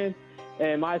a fan,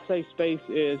 and my safe space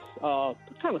is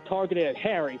kind of targeted at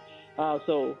Harry.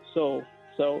 So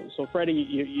Freddie,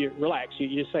 you relax.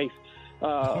 You're safe.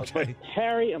 Okay. But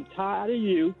Harry, I'm tired of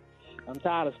you. I'm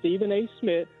tired of Stephen A.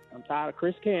 Smith. I'm tired of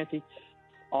Chris Canty.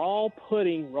 All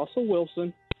putting Russell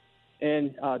Wilson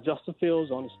and Justin Fields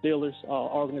on the Steelers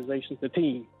organization, the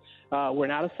team. We're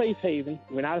not a safe haven.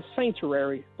 We're not a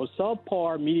sanctuary for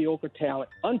subpar, mediocre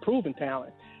talent, unproven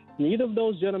talent. Neither of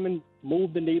those gentlemen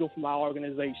move the needle from our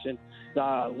organization.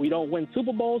 We don't win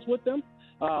Super Bowls with them.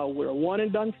 We're one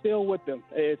and done still with them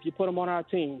if you put them on our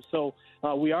team. So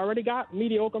we already got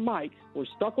mediocre Mike. We're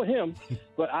stuck with him,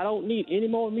 but I don't need any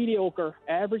more mediocre,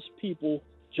 average people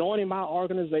joining my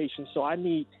organization. So I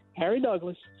need Harry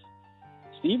Douglas,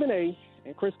 Stephen A.,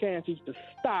 and Chris Canty to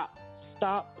stop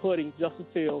putting Justin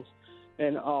Fields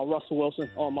and Russell Wilson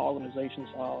on my organization's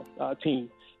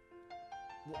team.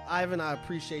 Well, Ivan, I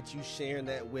appreciate you sharing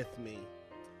that with me.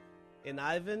 And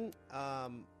Ivan,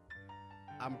 I'm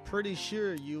pretty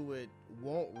sure you would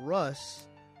want Russ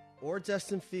or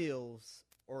Justin Fields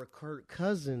or Kirk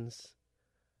Cousins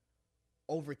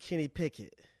over Kenny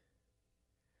Pickett.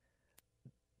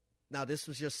 Now, this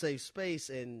was your safe space,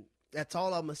 and that's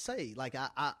all I'm going to say. Like,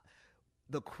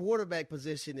 the quarterback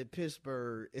position in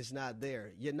Pittsburgh is not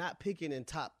there. You're not picking in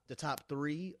the top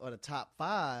 3 or the top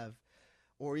 5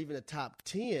 or even the top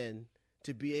 10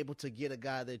 to be able to get a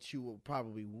guy that you will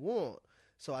probably want.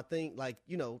 So I think, like,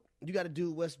 you got to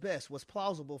do what's best, what's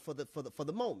plausible for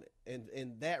the moment.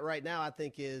 And that right now I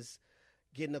think is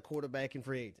getting a quarterback in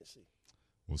free agency.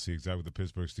 We'll see exactly what the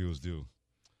Pittsburgh Steelers do.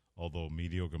 Although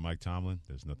mediocre Mike Tomlin,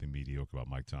 there's nothing mediocre about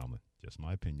Mike Tomlin. Just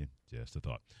my opinion, just a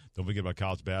thought. Don't forget about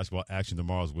college basketball action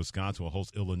tomorrow. Wisconsin will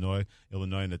host Illinois.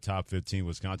 Illinois in the top 15.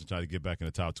 Wisconsin trying to get back in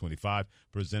the top 25.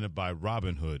 Presented by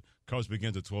Robinhood. Coverage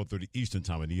begins at 12:30 Eastern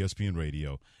Time on ESPN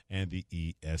Radio and the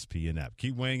ESPN app.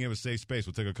 Keep weighing in with Safe Space.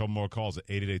 We'll take a couple more calls at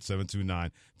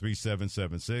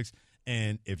 888-729-3776.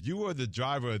 And if you are the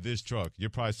driver of this truck, you're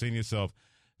probably saying to yourself,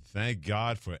 thank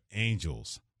God for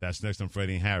angels. That's next on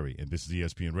Freddie and Harry, and this is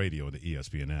ESPN Radio and the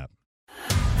ESPN app.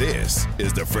 This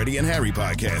is the Freddie and Harry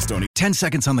podcast on 10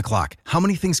 seconds on the clock. How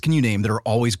many things can you name that are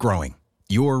always growing?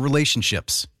 Your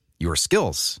relationships, your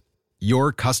skills,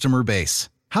 your customer base.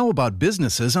 How about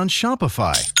businesses on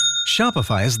Shopify?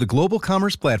 Shopify is the global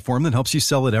commerce platform that helps you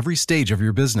sell at every stage of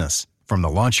your business. From the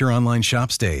launch your online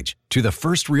shop stage to the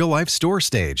first real-life store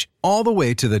stage, all the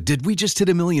way to the did we just hit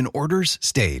a million orders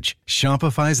stage.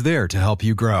 Shopify's there to help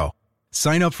you grow.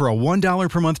 Sign up for a $1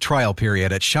 per month trial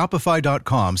period at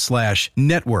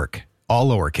shopify.com/network, all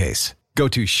lowercase. Go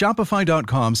to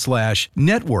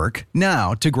shopify.com/network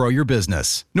now to grow your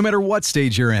business, no matter what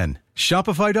stage you're in.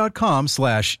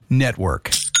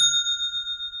 Shopify.com/network.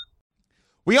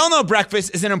 We all know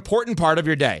breakfast is an important part of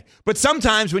your day, but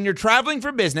sometimes when you're traveling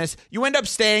for business, you end up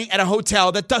staying at a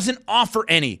hotel that doesn't offer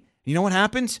any. You know what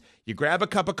happens? You grab a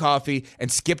cup of coffee and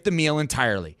skip the meal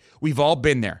entirely. We've all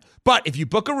been there. But if you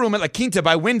book a room at La Quinta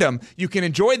by Wyndham, you can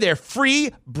enjoy their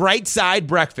free Bright Side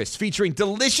breakfast featuring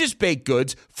delicious baked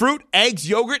goods, fruit, eggs,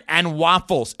 yogurt, and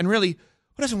waffles. And really,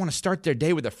 who doesn't want to start their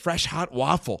day with a fresh, hot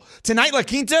waffle? Tonight, La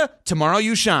Quinta, tomorrow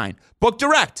you shine. Book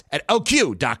direct at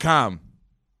LQ.com.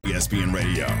 ESPN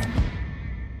Radio.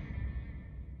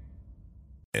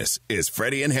 This is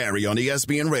Freddie and Harry on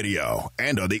ESPN Radio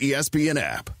and on the ESPN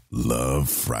app. Love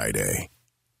Friday.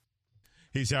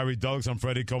 He's Harry Douglas. I'm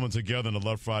Freddie Coleman together in the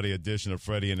Love Friday edition of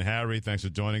Freddie and Harry. Thanks for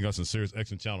joining us on Sirius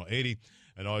XM Channel 80.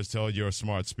 And always tell your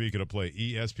smart speaker to play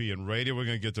ESPN Radio. We're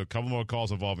going to get to a couple more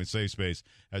calls involving Safe Space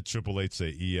at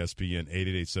 888-SAY-ESPN,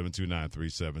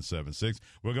 888-729-3776.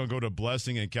 We're going to go to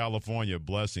Blessing in California.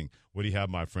 Blessing, what do you have,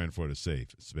 my friend, for the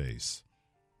Safe Space?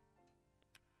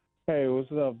 Hey,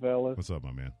 what's up, fellas? What's up,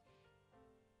 my man?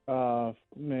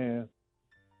 Man,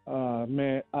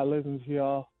 I listen to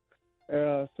y'all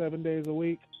 7 days a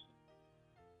week.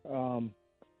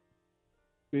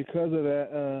 Because of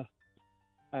that,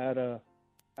 I had a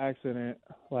accident.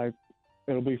 Like,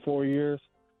 it'll be 4 years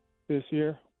this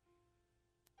year.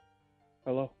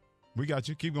 Hello? We got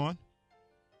you. Keep going.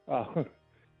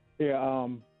 Yeah.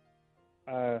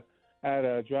 I had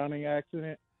a drowning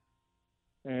accident,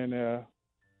 and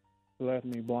left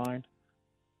me blind.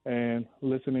 And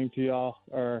listening to y'all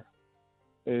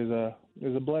is a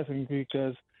blessing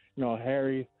because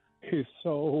Harry is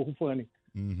so funny.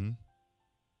 Mm-hmm.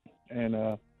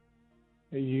 And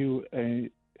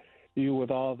you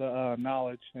with all the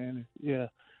knowledge, and yeah,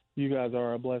 you guys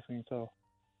are a blessing. So,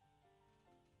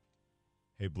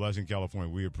 hey, Blessing, California,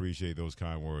 we appreciate those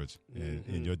kind words. And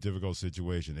in your difficult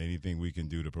situation, anything we can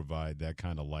do to provide that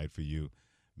kind of light for you,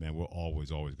 man, we're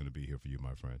always going to be here for you,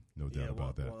 my friend. No doubt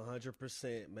about that.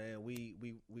 100%, man. We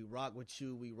rock with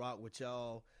you. We rock with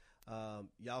y'all.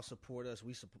 Y'all support us.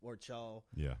 We support y'all.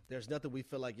 Yeah. There's nothing we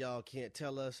feel like y'all can't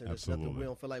tell us, and Absolutely. There's nothing we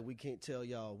don't feel like we can't tell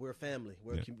y'all. We're a family.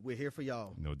 We're here for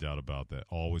y'all. No doubt about that.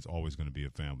 Always going to be a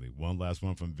family. One last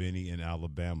one from Vinny in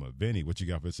Alabama. Vinny, what you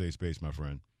got for Safe Space, my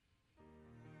friend?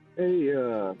 Hey,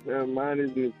 mine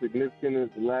isn't as significant as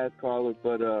the last caller,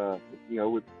 but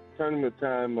with tournament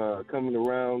time coming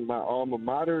around, my alma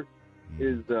mater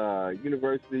is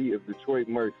University of Detroit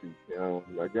Mercy. I'm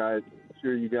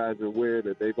sure you guys are aware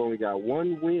that they've only got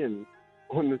one win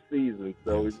on the season.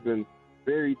 So it's been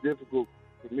very difficult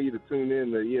for me to tune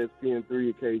in to ESPN3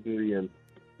 occasionally and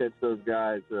catch those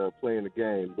guys playing the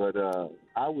game. But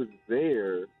I was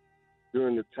there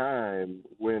during the time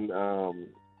when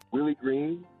Willie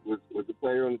Green was a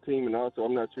player on the team, and also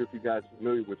I'm not sure if you guys are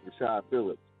familiar with Rashad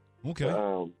Phillips. Okay.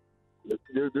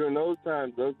 During those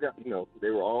times, those guys, they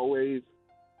were always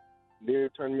near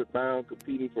tournament bound,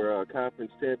 competing for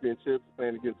conference championships,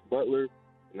 playing against Butler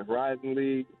in the Horizon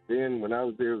League. Then when I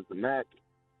was there, it was the MAC.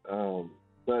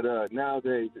 But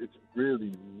nowadays, it's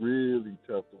really, really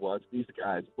tough to watch these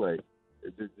guys play.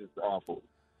 It's just awful.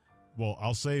 Well,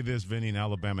 I'll say this, Vinny, in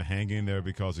Alabama, hang in there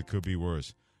because it could be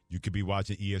worse. You could be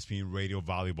watching ESPN Radio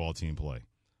volleyball team play.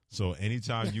 So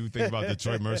anytime you think about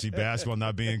Detroit Mercy basketball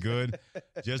not being good,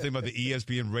 just think about the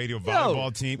ESPN Radio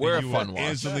volleyball team. We're and a you fun are watch.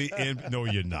 instantly in. No,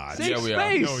 you're not. Yeah, we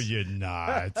are. No, you're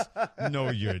not. No,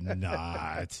 you're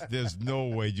not. There's no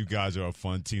way you guys are a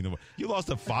fun team. You lost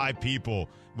to 5 people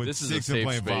with This is 6 a and safe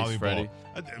playing space, volleyball.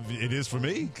 Freddie. It is for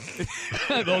me.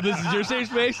 Oh, this is your safe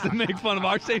space to make fun of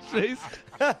our safe space?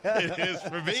 It is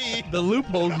for me. The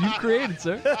loopholes you created,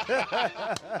 sir.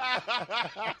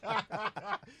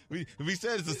 We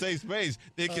said it's a safe space.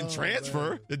 They can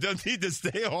transfer. It doesn't need to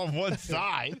stay on one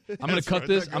side. I'm gonna cut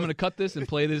this. I'm gonna cut this and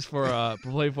play this for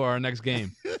our next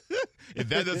game. If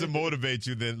that doesn't motivate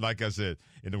you, then like I said,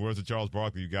 in the words of Charles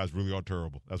Barkley, you guys really are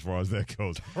terrible as far as that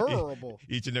goes. Terrible.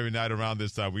 Each and every night around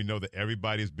this time, we know that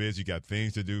everybody's busy. You got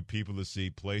things to do, people to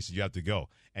see, places you have to go.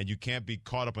 And you can't be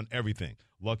caught up on everything.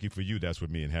 Lucky for you, that's where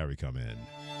me and Harry come in.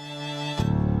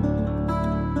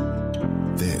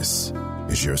 This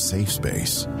is your safe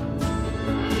space.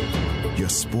 Your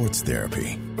sports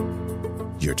therapy.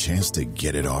 Your chance to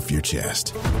get it off your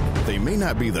chest. They may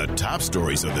not be the top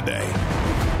stories of the day.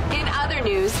 In other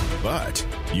news, but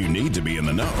you need to be in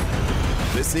the know.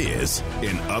 This is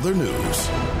In Other News.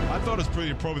 I thought it's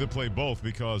pretty appropriate to play both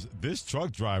because this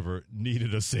truck driver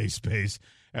needed a safe space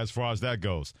as far as that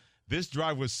goes. This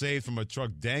driver was saved from a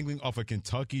truck dangling off a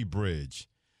Kentucky bridge,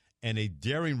 and a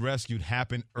daring rescue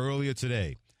happened earlier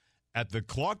today at the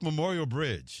Clark Memorial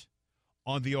Bridge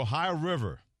on the Ohio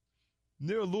River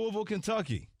near Louisville,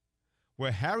 Kentucky,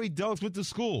 where Harry Douglas went to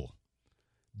school.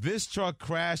 This truck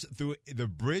crashed through the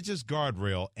bridge's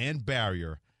guardrail and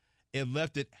barrier. It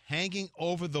left it hanging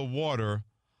over the water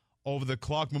over the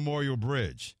Clark Memorial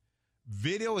Bridge.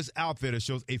 Video is out there that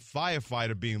shows a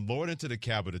firefighter being lowered into the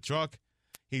cab of the truck.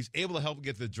 He's able to help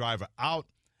get the driver out,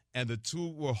 and the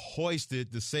two were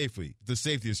hoisted to safety.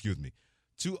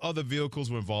 2 other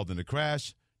vehicles were involved in the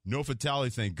crash. No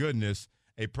fatalities, thank goodness.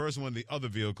 A person in one of the other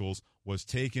vehicles was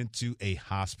taken to a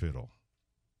hospital.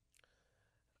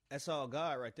 That's all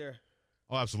God right there.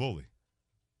 Oh, absolutely.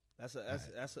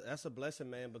 That's a blessing,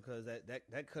 man, because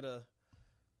that could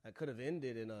have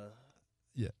ended in a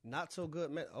not so good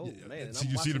man. Oh man, and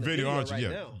you see the video, aren't you? Right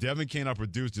now. Devin Kane, our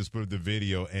producer, just put up the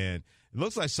video, and it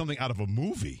looks like something out of a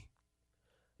movie.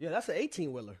 Yeah, that's an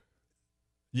 18-wheeler.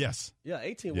 Yes. Yeah,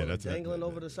 18-wheeler dangling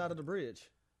over the side of the bridge.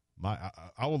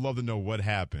 I would love to know what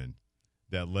happened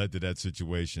that led to that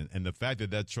situation, and the fact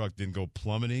that truck didn't go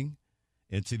plummeting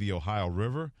into the Ohio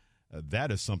River,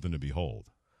 that is something to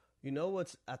behold. You know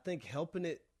what's, I think, helping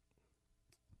it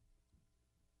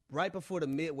right before the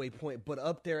midway point, but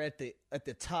up there at the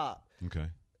top. Okay.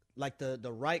 Like the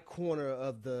right corner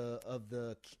of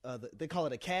the they call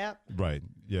it a cap. Right.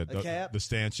 Yeah. Cap. The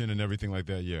stanchion and everything like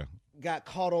that. Yeah. Got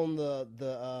caught on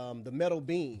the metal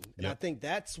beam, and I think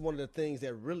that's one of the things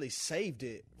that really saved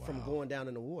it from going down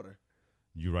in the water.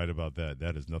 You're right about that.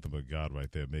 That is nothing but God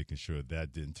right there, making sure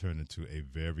that didn't turn into a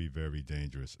very, very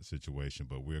dangerous situation.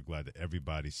 But we're glad that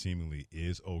everybody seemingly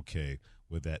is okay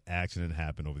with that accident that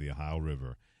happened over the Ohio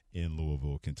River in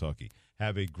Louisville, Kentucky.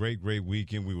 Have a great, great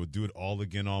weekend. We will do it all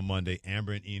again on Monday.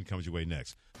 Amber and Ian comes your way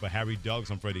next. For Harry Douglas,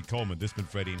 I'm Freddie Coleman. This has been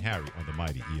Freddie and Harry on the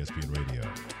mighty ESPN Radio.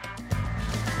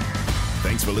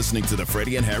 Thanks for listening to the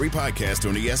Freddie and Harry podcast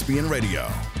on ESPN Radio.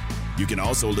 You can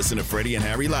also listen to Freddie and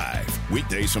Harry live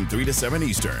weekdays from 3 to 7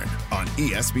 Eastern on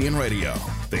ESPN Radio,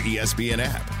 the ESPN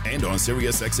app, and on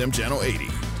SiriusXM Channel 80.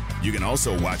 You can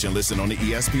also watch and listen on the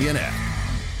ESPN app.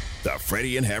 The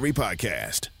Freddie and Harry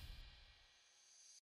podcast.